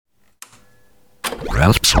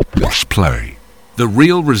Press Play, the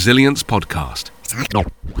Real Resilience Podcast.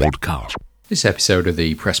 This episode of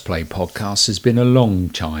the Press Play podcast has been a long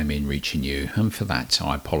time in reaching you, and for that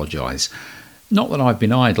I apologise. Not that I've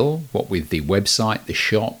been idle, what with the website, the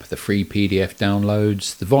shop, the free PDF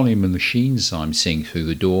downloads, the volume of machines I'm seeing through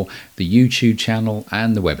the door, the YouTube channel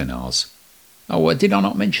and the webinars. Oh, did I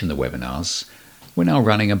not mention the webinars? We're now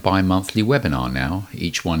running a bi-monthly webinar now.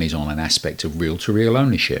 Each one is on an aspect of reel-to-reel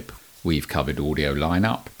ownership. We've covered audio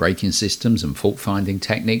lineup, braking systems and fault-finding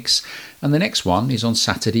techniques, and the next one is on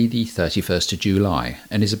Saturday the 31st of July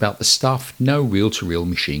and is about the stuff no reel-to-reel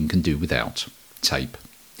machine can do without: tape.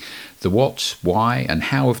 The what, why and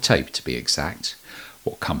how of tape, to be exact.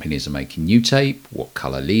 What companies are making new tape, what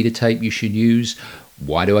colour leader tape you should use,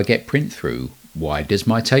 why do I get print through, why does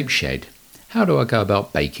my tape shed, how do I go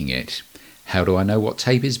about baking it, how do I know what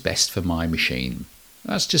tape is best for my machine.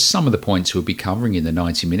 That's just some of the points we'll be covering in the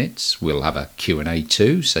 90 minutes. We'll have a Q&A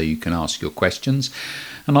too, so you can ask your questions,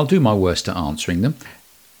 and I'll do my worst at answering them.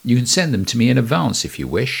 You can send them to me in advance if you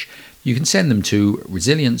wish. You can send them to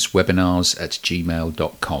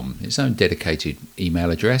resiliencewebinars@gmail.com, its own dedicated email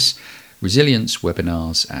address,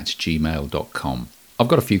 resiliencewebinars@gmail.com. I've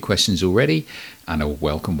got a few questions already, and I'll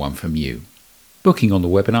welcome one from you. Booking on the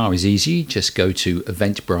webinar is easy. Just go to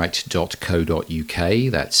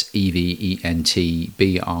eventbrite.co.uk, that's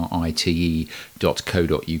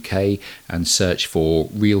eventbrite.co.uk, and search for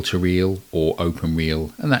reel-to-reel or open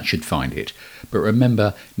reel, and that should find it. But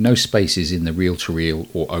remember, no spaces in the reel-to-reel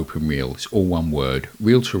or open reel. It's all one word,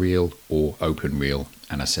 reel-to-reel or open reel,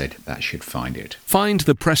 and I said that should find it. Find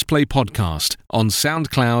the Press Play podcast on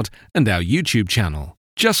SoundCloud and our YouTube channel.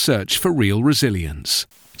 Just search for Real Resilience.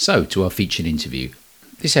 So, to our featured interview.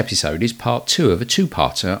 This episode is part 2 of a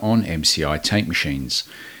two-parter on MCI tape machines.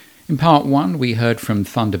 In part 1, we heard from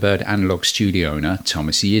Thunderbird Analog Studio owner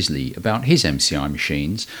Thomas Isley about his MCI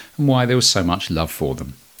machines and why there was so much love for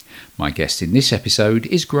them. My guest in this episode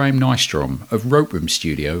is Graham Nystrom of Rope Room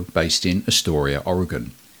Studio based in Astoria, Oregon.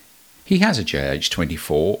 He has a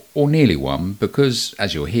JH24, or nearly one, because,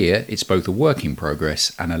 as you'll hear, it's both a work in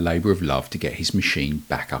progress and a labour of love to get his machine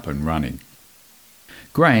back up and running.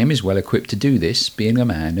 Graham is well equipped to do this, being a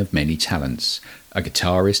man of many talents, a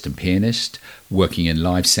guitarist and pianist, working in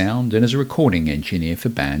live sound and as a recording engineer for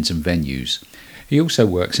bands and venues. He also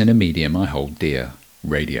works in a medium I hold dear,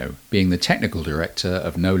 radio, being the technical director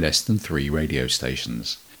of no less than 3 radio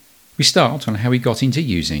stations. We start on how he got into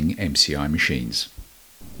using MCI machines.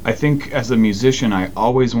 I think as a musician I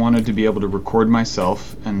always wanted to be able to record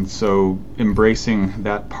myself, and so embracing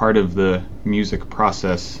that part of the music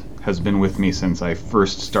process has been with me since I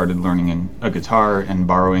first started learning a guitar and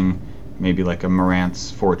borrowing maybe like a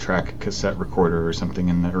Marantz 4-track cassette recorder or something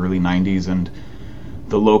in the early 90s, and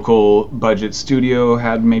the local budget studio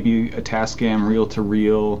had maybe a Tascam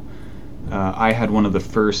reel-to-reel. I had one of the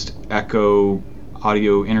first Echo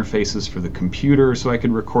audio interfaces for the computer so I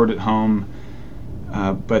could record at home,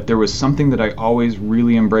 but there was something that I always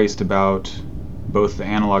really embraced about both the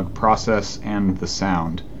analog process and the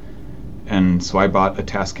sound. And so I bought a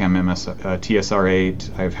Tascam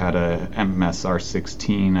TSR-8, I've had a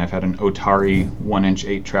MSR-16, I've had an Otari 1-inch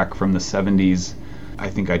 8-track from the 70s. I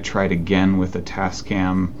think I tried again with a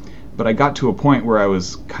Tascam, but I got to a point where I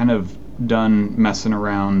was kind of done messing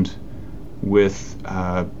around with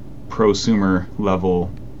prosumer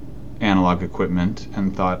level analog equipment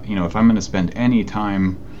and thought, if I'm going to spend any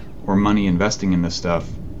time or money investing in this stuff,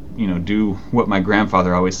 do what my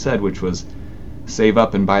grandfather always said, which was save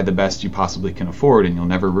up and buy the best you possibly can afford and you'll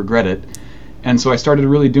never regret it. And so I started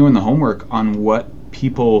really doing the homework on what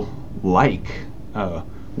people like,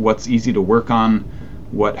 what's easy to work on,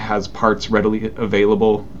 what has parts readily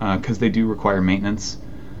available, because they do require maintenance,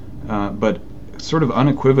 but sort of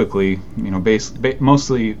unequivocally,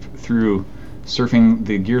 mostly through surfing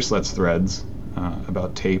the Gearslutz threads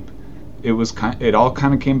about tape, it all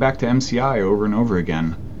kind of came back to MCI over and over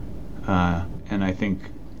again, and I think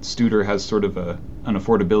Studer has sort of an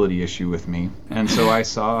affordability issue with me. And so I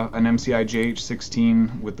saw an MCI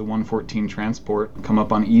JH16 with the 114 transport come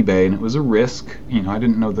up on eBay, and it was a risk. I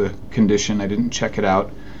didn't know the condition, I didn't check it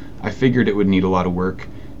out. I figured it would need a lot of work,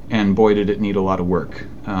 and boy did it need a lot of work.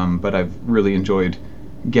 But I've really enjoyed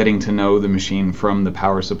getting to know the machine, from the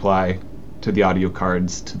power supply to the audio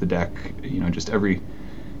cards to the deck, just every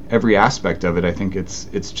aspect of it. I think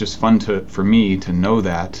it's just fun for me to know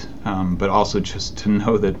that, but also just to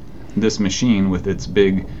know that this machine, with its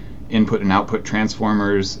big input and output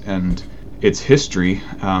transformers and its history,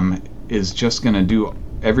 is just going to do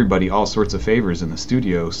everybody all sorts of favors in the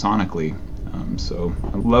studio sonically. So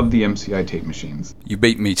I love the MCI tape machines. You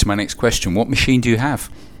beat me to my next question. What machine do you have?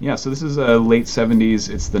 Yeah, so this is a late 70s.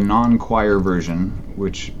 It's the non-choir version,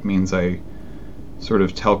 which means I sort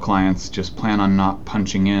of tell clients just plan on not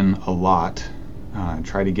punching in a lot.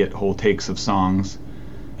 Try to get whole takes of songs.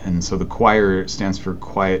 And so the choir stands for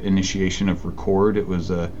Quiet Initiation of Record. It was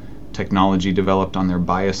a technology developed on their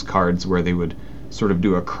bias cards where they would sort of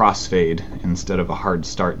do a crossfade instead of a hard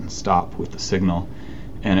start and stop with the signal.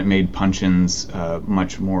 And it made punch-ins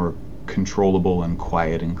much more controllable and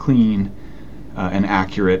quiet and clean and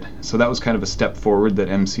accurate. So that was kind of a step forward that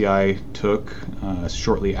MCI took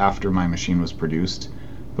shortly after my machine was produced.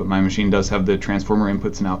 But my machine does have the transformer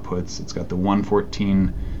inputs and outputs. It's got the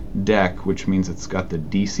 114 deck, which means it's got the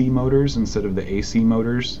DC motors instead of the AC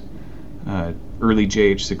motors. Early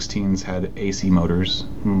JH16s had AC motors,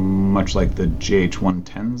 much like the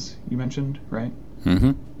JH110s you mentioned, right?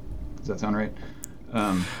 Mm-hmm. Does that sound right?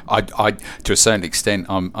 I to a certain extent,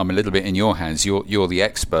 I'm a little bit in your hands. You're the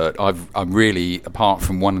expert. I'm really, apart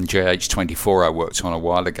from one JH24 I worked on a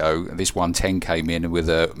while ago, this 110 came in with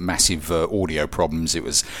a massive audio problems. It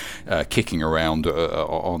was kicking around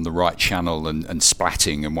on the right channel and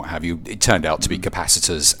splatting and what have you. It turned out to be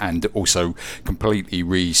capacitors and also completely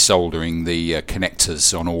resoldering the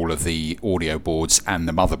connectors on all of the audio boards and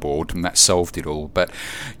the motherboard, and that solved it all. But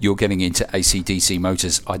you're getting into AC/DC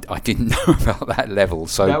motors. I didn't know about that level.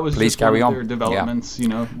 So that was please just carry one on. of their developments,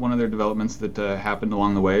 one of their developments that happened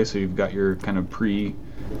along the way. So you've got your kind of pre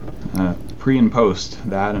and post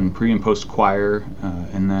that, and pre and post choir,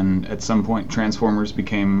 and then at some point transformers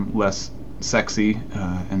became less sexy,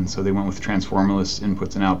 and so they went with transformerless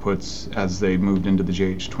inputs and outputs as they moved into the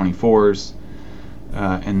JH24s.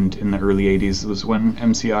 And in the early 80s was when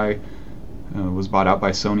MCI was bought out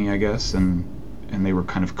by Sony, I guess, and they were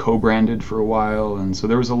kind of co-branded for a while, and so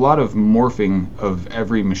there was a lot of morphing of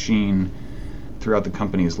every machine throughout the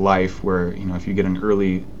company's life, where if you get an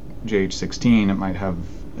early JH16, it might have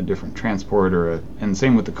a different transport, and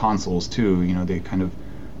same with the consoles too. They kind of,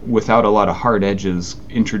 without a lot of hard edges,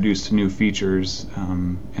 introduced new features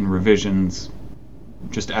and revisions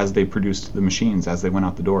just as they produced the machines, as they went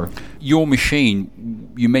out the door. Your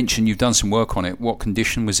machine, you mentioned you've done some work on it. What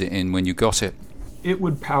condition was it in when you got it? It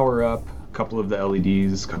would power up. A couple of the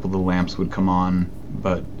LEDs, a couple of the lamps would come on,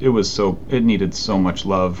 but it needed so much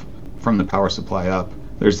love from the power supply up.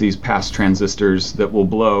 There's these pass transistors that will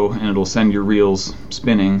blow and it'll send your reels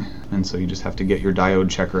spinning, and so you just have to get your diode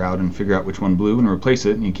checker out and figure out which one blew and replace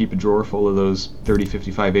it, and you keep a drawer full of those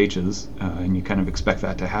 3055Hs, and you kind of expect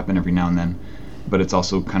that to happen every now and then. But it's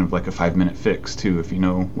also kind of like a 5-minute fix too, if you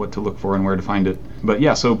know what to look for and where to find it. But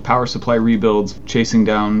yeah, so power supply rebuilds, chasing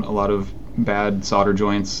down a lot of bad solder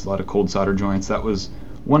joints, a lot of cold solder joints. That was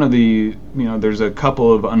one of the, there's a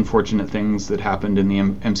couple of unfortunate things that happened in the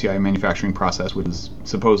MCI manufacturing process, which is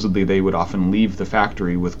supposedly they would often leave the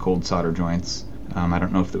factory with cold solder joints. I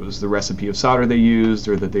don't know if it was the recipe of solder they used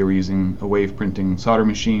or that they were using a wave printing solder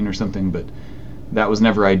machine or something, but that was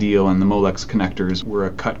never ideal, and the Molex connectors were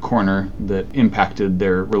a cut corner that impacted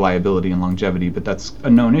their reliability and longevity. But that's a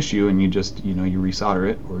known issue, and you just, you resolder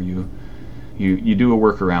it, or you do a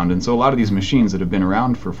workaround. And so a lot of these machines that have been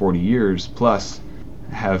around for 40 years plus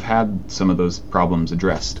have had some of those problems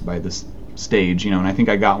addressed by this stage, and I think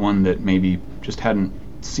I got one that maybe just hadn't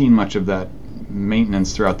seen much of that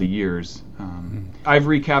maintenance throughout the years. I've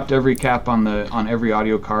recapped every cap on every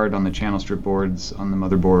audio card, on the channel strip boards, on the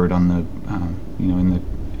motherboard, on the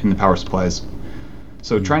in the power supplies.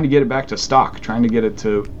 So trying to get it back to stock, trying to get it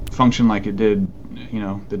to function like it did,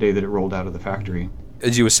 the day that it rolled out of the factory.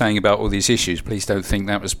 As you were saying about all these issues, please don't think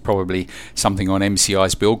that was probably something on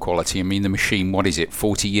MCI's build quality. I mean, the machine,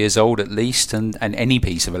 40 years old at least, and any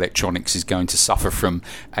piece of electronics is going to suffer from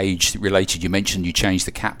age related. You mentioned you changed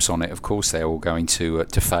the caps on it. Of course, they're all going to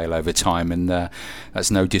fail over time, and that's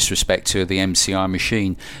no disrespect to the MCI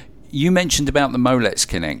machine. You mentioned about the Molex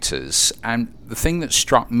connectors, and the thing that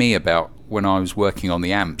struck me about when I was working on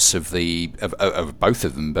the amps of both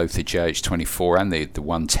of them, both the JH24 and the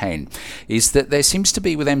 110, is that there seems to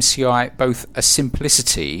be with MCI both a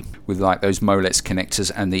simplicity with like those Molex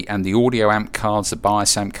connectors and the audio amp cards, the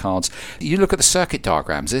bias amp cards. You look at the circuit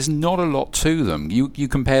diagrams, there's not a lot to them. You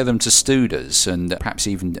compare them to Studas and perhaps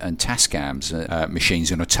even Tascam's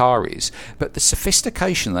machines and Ataris, but the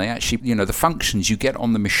sophistication they actually, the functions you get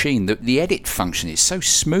on the machine, the edit function is so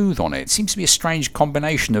smooth on it. It seems to be a strange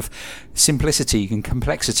combination of simplicity and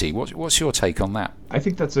complexity. What's your take on that? I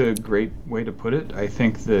think that's a great way to put it. I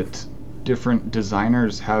think that different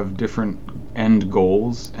designers have different end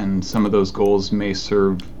goals, and some of those goals may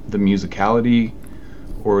serve the musicality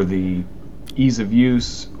or the ease of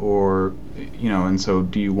use, or and so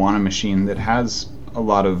do you want a machine that has a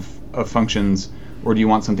lot of functions, or do you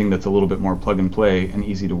want something that's a little bit more plug and play and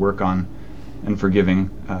easy to work on and forgiving?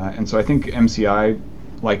 And so I think MCI,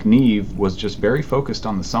 like Neve, was just very focused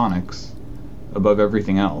on the sonics above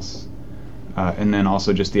everything else. And then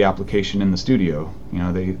also just the application in the studio.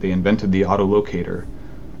 They invented the autolocator,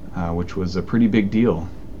 which was a pretty big deal.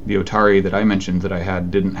 The Otari that I mentioned that I had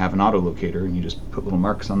didn't have an autolocator, and you just put little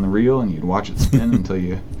marks on the reel and you'd watch it spin until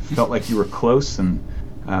you felt like you were close. And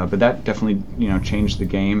but that definitely changed the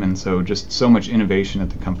game. And so just so much innovation at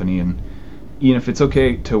the company. And Ian, if it's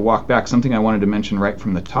okay to walk back, something I wanted to mention right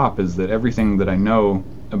from the top is that everything that I know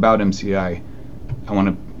about MCI, I want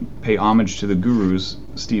to pay homage to the gurus,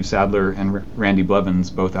 Steve Sadler and Randy Blevins,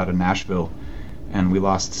 both out of Nashville. And we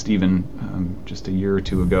lost Steven just a year or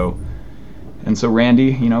two ago. And so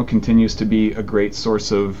Randy, continues to be a great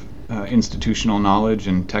source of institutional knowledge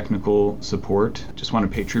and technical support. Just want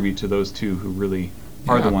to pay tribute to those two who really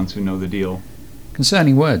are the ones who know the deal.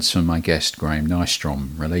 Concerning words from my guest Graham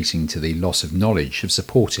Nystrom relating to the loss of knowledge of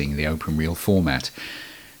supporting the open reel format.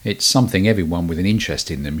 It's something everyone with an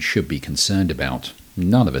interest in them should be concerned about.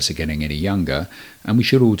 None of us are getting any younger, and we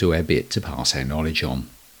should all do our bit to pass our knowledge on.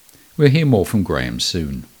 We'll hear more from Graham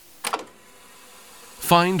soon.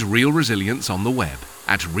 Find Real Resilience on the web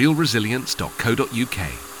at realresilience.co.uk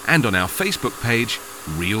and on our Facebook page,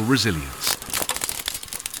 Real Resilience.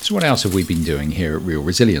 So what else have we been doing here at Real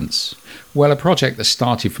Resilience? Well, a project that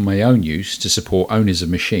started for my own use to support owners of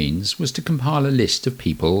machines was to compile a list of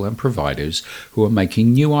people and providers who are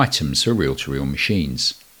making new items for reel-to-reel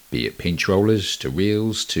machines, be it pinch rollers to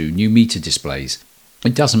reels to new meter displays.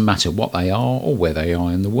 It doesn't matter what they are or where they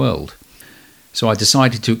are in the world. So I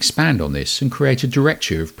decided to expand on this and create a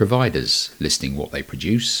directory of providers, listing what they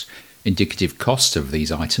produce, indicative costs of these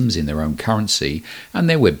items in their own currency, and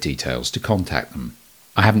their web details to contact them.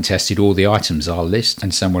 I haven't tested all the items I'll list,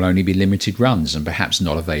 and some will only be limited runs and perhaps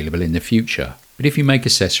not available in the future. But if you make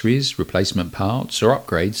accessories, replacement parts, or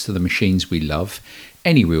upgrades to the machines we love,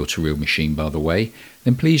 any reel-to-reel machine by the way,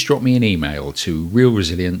 then please drop me an email to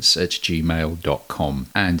realresilience@gmail.com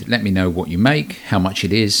and let me know what you make, how much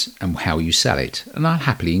it is, and how you sell it, and I'll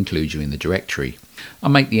happily include you in the directory. I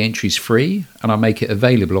make the entries free, and I make it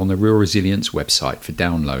available on the Real Resilience website for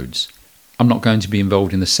downloads. I'm not going to be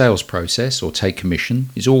involved in the sales process or take commission.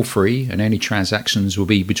 It's all free, and any transactions will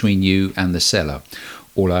be between you and the seller.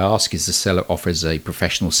 All I ask is the seller offers a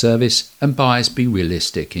professional service and buyers be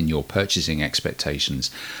realistic in your purchasing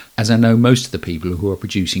expectations, as I know most of the people who are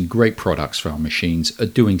producing great products for our machines are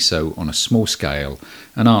doing so on a small scale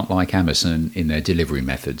and aren't like Amazon in their delivery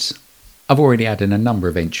methods. I've already added a number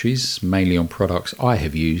of entries, mainly on products I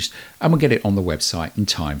have used, and we'll get it on the website in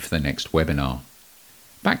time for the next webinar.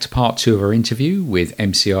 Back to part 2 of our interview with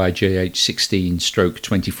MCI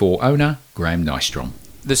JH16/24 owner Graham Nystrom.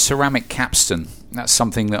 The ceramic capstan, that's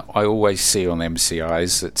something that I always see on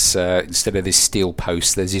MCIs. It's instead of this steel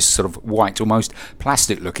post, there's this sort of white, almost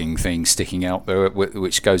plastic-looking thing sticking out there,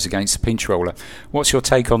 which goes against the pinch roller. What's your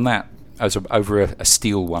take on that over a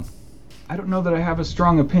steel one? I don't know that I have a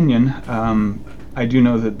strong opinion. I do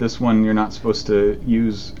know that this one you're not supposed to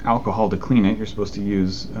use alcohol to clean it. You're supposed to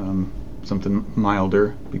use something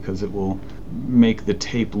milder because it will make the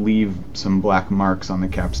tape leave some black marks on the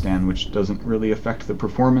capstan, which doesn't really affect the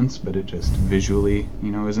performance, but it just visually,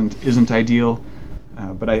 isn't ideal.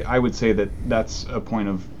 But I would say that that's a point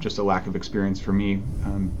of just a lack of experience for me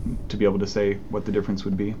to be able to say what the difference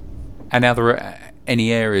would be. And are there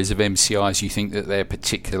any areas of MCIs you think that they're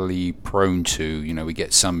particularly prone to? We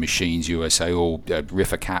get some machines, USA, all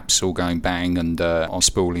riffer caps, all going bang and on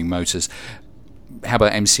spooling motors. How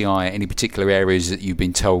about MCI? Any particular areas that you've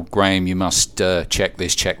been told, Graham, you must check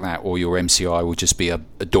this, check that, or your MCI will just be a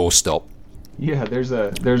doorstop? Yeah,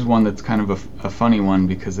 there's one that's kind of a funny one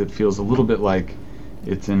because it feels a little bit like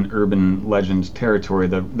it's in urban legend territory.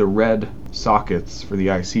 The red sockets for the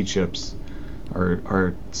IC chips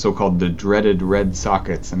are so-called the dreaded red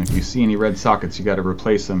sockets, and if you see any red sockets, you got to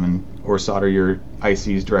replace them or solder your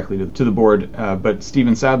ICs directly to the board. But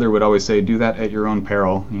Steven Sadler would always say, do that at your own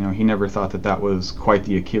peril. He never thought that was quite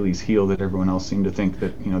the Achilles heel that everyone else seemed to think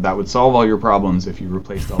that that would solve all your problems if you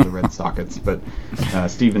replaced all the red sockets. But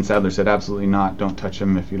Steven Sadler said, absolutely not. Don't touch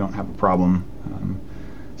them if you don't have a problem.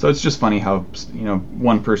 So it's just funny how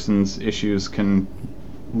one person's issues can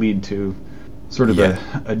lead to sort of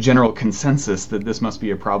a general consensus that this must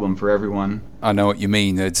be a problem for everyone. I know what you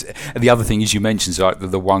mean. The other thing is you mentioned like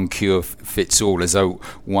the one cure fits all, as though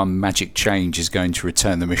one magic change is going to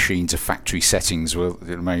return the machine to factory settings. Well,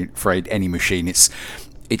 I'm afraid any machine, it's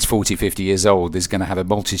it's 40, 50 years old, there's going to have a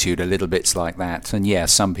multitude of little bits like that. And yeah,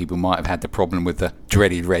 some people might have had the problem with the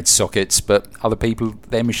dreaded red sockets, but other people,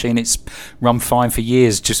 their machine, it's run fine for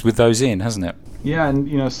years just with those in, hasn't it? Yeah, and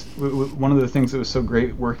one of the things that was so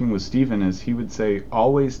great working with Stephen is he would say,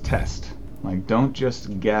 always test. Like, don't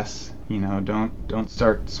just guess, don't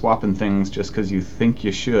start swapping things just because you think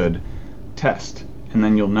you should. Test, and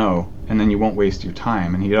then you'll know, and then you won't waste your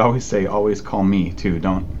time. And he'd always say, always call me too.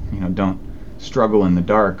 Don't struggle in the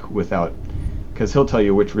dark without, because he'll tell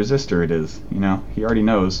you which resistor it is. He already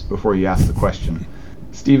knows before you ask the question.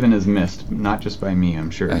 Stephen is missed, not just by me, I'm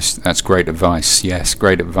sure. That's great advice. Yes,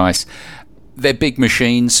 great advice. They're big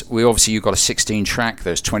machines. You've got a 16 track,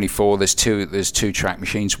 there's 24, there's two track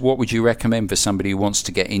machines. What would you recommend for somebody who wants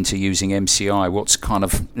to get into using MCI? What's kind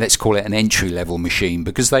of, let's call it an entry level machine,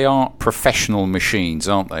 because they are professional machines,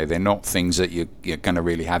 aren't they? They're not things that you're going to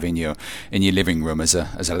really have in your living room as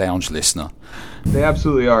a lounge listener. They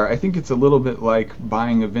absolutely are. I think it's a little bit like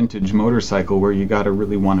buying a vintage motorcycle where you got to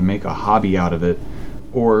really want to make a hobby out of it,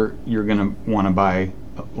 or you're going to want to buy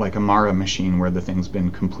like a Mara machine where the thing's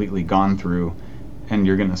been completely gone through and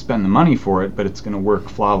you're going to spend the money for it, but it's going to work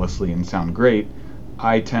flawlessly and sound great.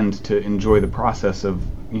 I tend to enjoy the process of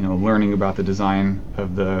learning about the design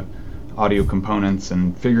of the audio components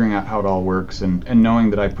and figuring out how it all works, and knowing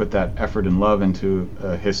that I put that effort and love into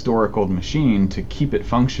a historic old machine to keep it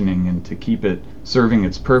functioning and to keep it serving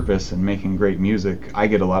its purpose and making great music. I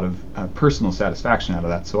get a lot of personal satisfaction out of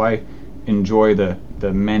that, so I enjoy the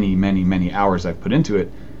many, many, many hours I've put into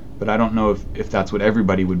it, but I don't know if that's what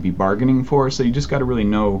everybody would be bargaining for, so you just got to really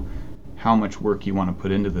know how much work you want to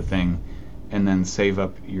put into the thing and then save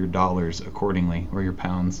up your dollars accordingly, or your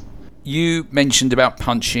pounds. You mentioned about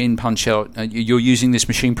punch in, punch out. You're using this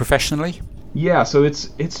machine professionally? Yeah, so it's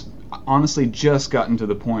honestly just gotten to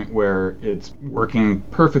the point where it's working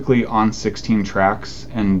perfectly on 16 tracks,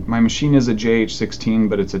 and my machine is a JH16,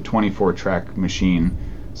 but it's a 24 track machine.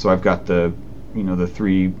 So I've got the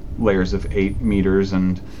 3 layers of 8 meters,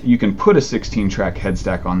 and you can put a 16 track head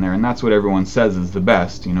stack on there, and that's what everyone says is the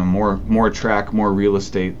best. More track, more real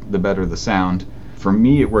estate, the better the sound. For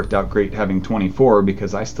me, it worked out great having 24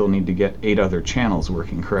 because I still need to get 8 other channels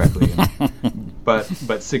working correctly. but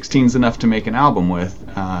 16's enough to make an album with,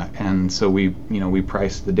 and so we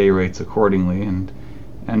price the day rates accordingly,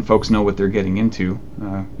 and folks know what they're getting into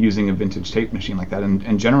using a vintage tape machine like that,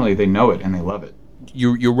 and generally they know it and they love it.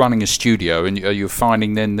 You're running a studio, and you're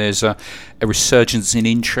finding then there's a resurgence in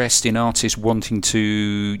interest in artists wanting to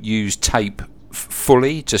use tape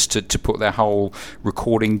fully, just to put their whole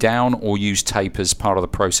recording down, or use tape as part of the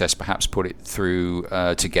process, perhaps put it through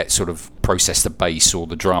to get sort of process the bass or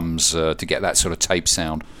the drums to get that sort of tape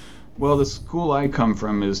sound. Well, the school I come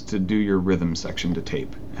from is to do your rhythm section to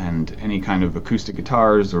tape, and any kind of acoustic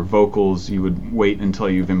guitars or vocals, you would wait until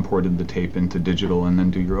you've imported the tape into digital and then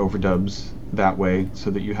do your overdubs that way so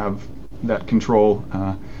that you have that control,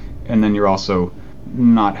 and then you're also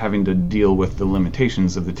not having to deal with the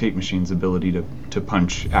limitations of the tape machine's ability to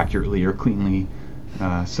punch accurately or cleanly.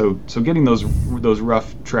 So getting those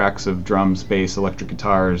rough tracks of drums, bass, electric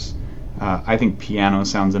guitars, I think piano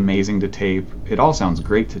sounds amazing to tape. It all sounds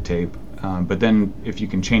great to tape, but then if you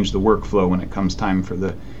can change the workflow when it comes time for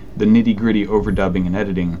the nitty-gritty overdubbing and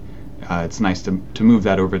editing, it's nice to move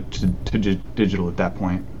that over to digital at that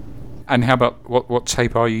point. And how about what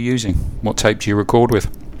tape are you using? What tape do you record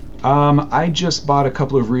with? I just bought a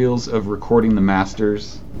couple of reels of Recording the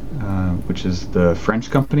Masters, which is the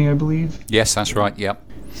French company, I believe. Yes, that's right, yep.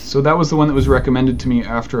 So that was the one that was recommended to me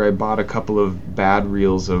after I bought a couple of bad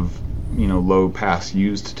reels of low-pass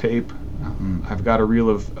used tape. I've got a reel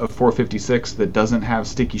of 456 that doesn't have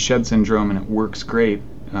sticky shed syndrome, and it works great,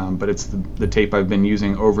 but it's the tape I've been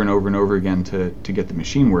using over and over and over again to get the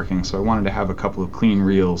machine working, so I wanted to have a couple of clean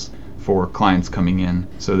reels for clients coming in.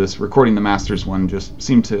 So this Recording the Masters one just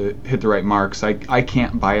seemed to hit the right marks. I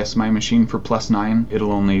can't bias my machine for +9.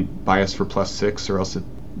 It'll only bias for +6, or else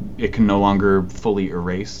it can no longer fully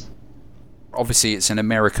erase. Obviously, it's an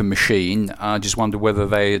American machine. I just wonder whether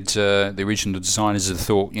the original designers had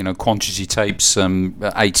thought, quantity tapes,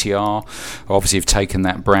 ATR, obviously have taken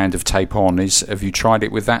that brand of tape on. Have you tried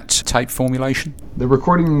it with that tape formulation? The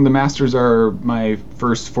Recording the Masters are my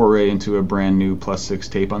first foray into a brand new +6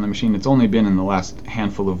 tape on the machine. It's only been in the last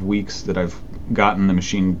handful of weeks that I've gotten the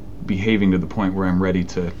machine behaving to the point where I'm ready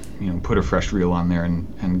to put a fresh reel on there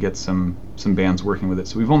and get some bands working with it.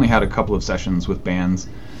 So we've only had a couple of sessions with bands.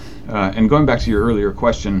 And going back to your earlier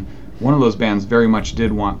question, one of those bands very much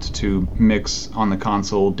did want to mix on the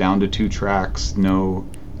console down to 2 tracks,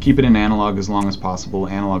 keep it in analog as long as possible,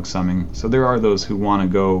 analog summing. So there are those who want to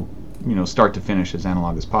go, start to finish as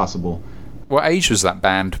analog as possible. What age was that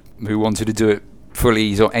band who wanted to do it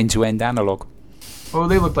fully or end-to-end analog? Oh,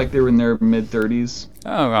 they looked like they were in their mid-30s.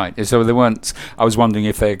 Oh, right. So they weren't... I was wondering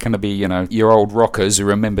if they're going to be, your old rockers who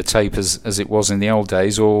remember tape as it was in the old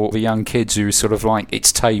days, or the young kids who sort of like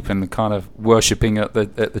it's tape and kind of worshipping at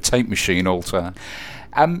the tape machine altar.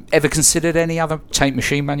 Ever considered any other tape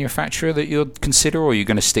machine manufacturer that you'd consider, or are you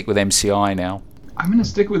going to stick with MCI now? I'm going to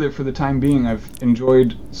stick with it for the time being. I've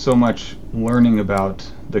enjoyed so much learning about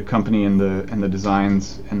the company and the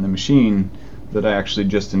designs and the machine that I actually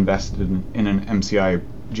just invested in an MCI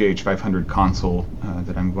GH500 console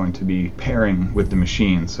that I'm going to be pairing with the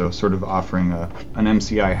machine, so sort of offering an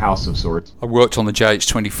MCI house of sorts. I worked on the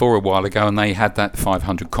JH24 a while ago, and they had that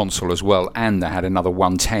 500 console as well, and they had another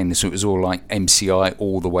 110, so it was all like MCI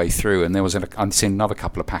all the way through. And there was I'd seen another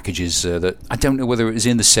couple of packages that I don't know whether it was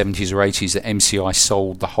in the 70s or 80s that MCI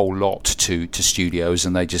sold the whole lot to studios,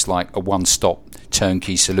 and they just like a one-stop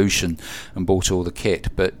turnkey solution and bought all the kit.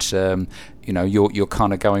 But you're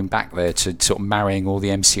kind of going back there to sort of marrying all the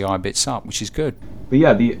MCI bits up, which is good. But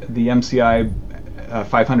yeah, the MCI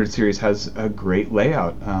 500 series has a great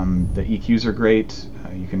layout. The EQs are great.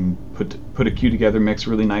 You can put a cue together, mix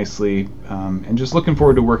really nicely, and just looking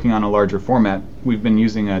forward to working on a larger format. We've been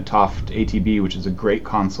using a Toft ATB, which is a great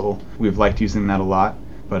console. We've liked using that a lot.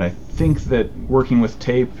 But I think that working with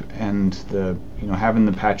tape and having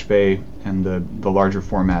the patch bay and the larger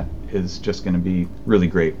format is just going to be really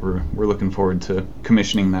great. We're looking forward to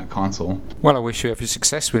commissioning that console. Well, I wish you every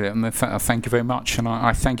success with it, and thank you very much, and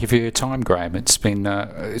I thank you for your time, Graham. It's been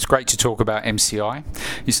it's great to talk about MCI.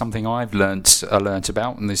 It's something I've learnt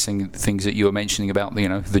about, and there's things that you were mentioning about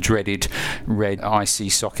the dreaded red IC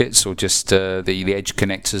sockets, or just the edge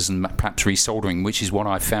connectors and perhaps resoldering, which is what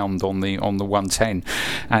I found on the 110.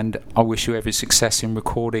 And I wish you every success in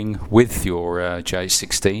recording with your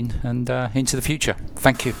JH16 and into the future.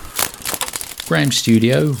 Thank you. Graham's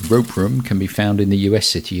studio, Rope Room, can be found in the US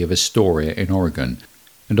city of Astoria in Oregon,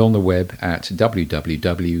 and on the web at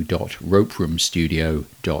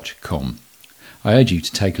www.roperoomstudio.com. I urge you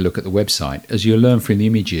to take a look at the website, as you'll learn from the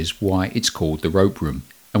images why it's called the Rope Room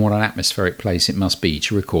and what an atmospheric place it must be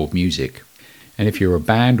to record music. And if you're a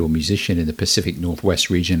band or musician in the Pacific Northwest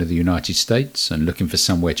region of the United States and looking for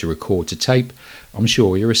somewhere to record to tape, I'm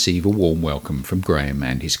sure you'll receive a warm welcome from Graham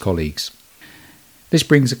and his colleagues. This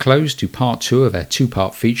brings a close to part 2 of our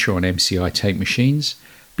 2-part feature on MCI tape machines.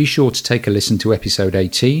 Be sure to take a listen to episode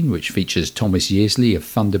 18, which features Thomas Yearsley of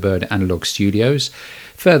Thunderbird Analog Studios,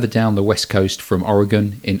 further down the west coast from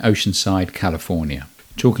Oregon in Oceanside, California,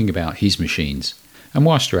 talking about his machines. And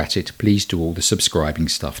whilst you're at it, please do all the subscribing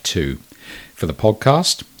stuff too. For the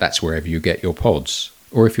podcast, that's wherever you get your pods.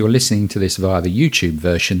 Or if you're listening to this via the YouTube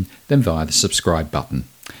version, then via the subscribe button.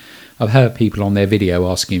 I've heard people on their video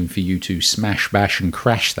asking for you to smash, bash and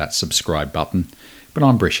crash that subscribe button, but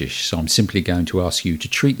I'm British, so I'm simply going to ask you to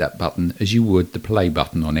treat that button as you would the play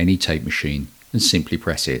button on any tape machine and simply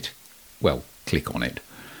press it. Well, click on it.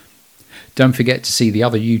 Don't forget to see the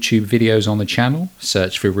other YouTube videos on the channel.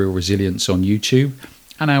 Search for Real Resilience on YouTube,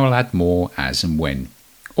 and I will add more as and when.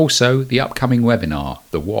 Also, the upcoming webinar,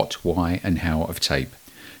 The What, Why and How of Tape.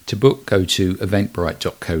 To book, go to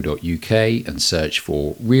eventbrite.co.uk and search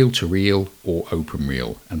for Reel to Reel or Open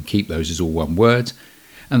Reel, and keep those as all one word,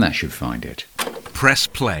 and that should find it. Press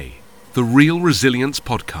Play, the Real Resilience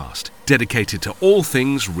podcast, dedicated to all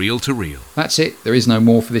things reel to reel. That's it, there is no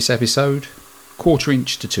more for this episode. 1/4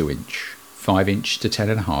 inch to 2 inch, 5 inch to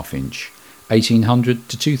 10.5 inch, 1800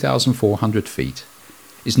 to 2400 feet.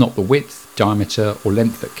 It's not the width, diameter or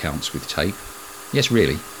length that counts with tape. Yes,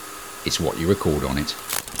 really, it's what you record on it.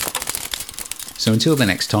 So until the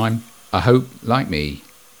next time, I hope, like me,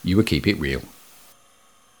 you will keep it real.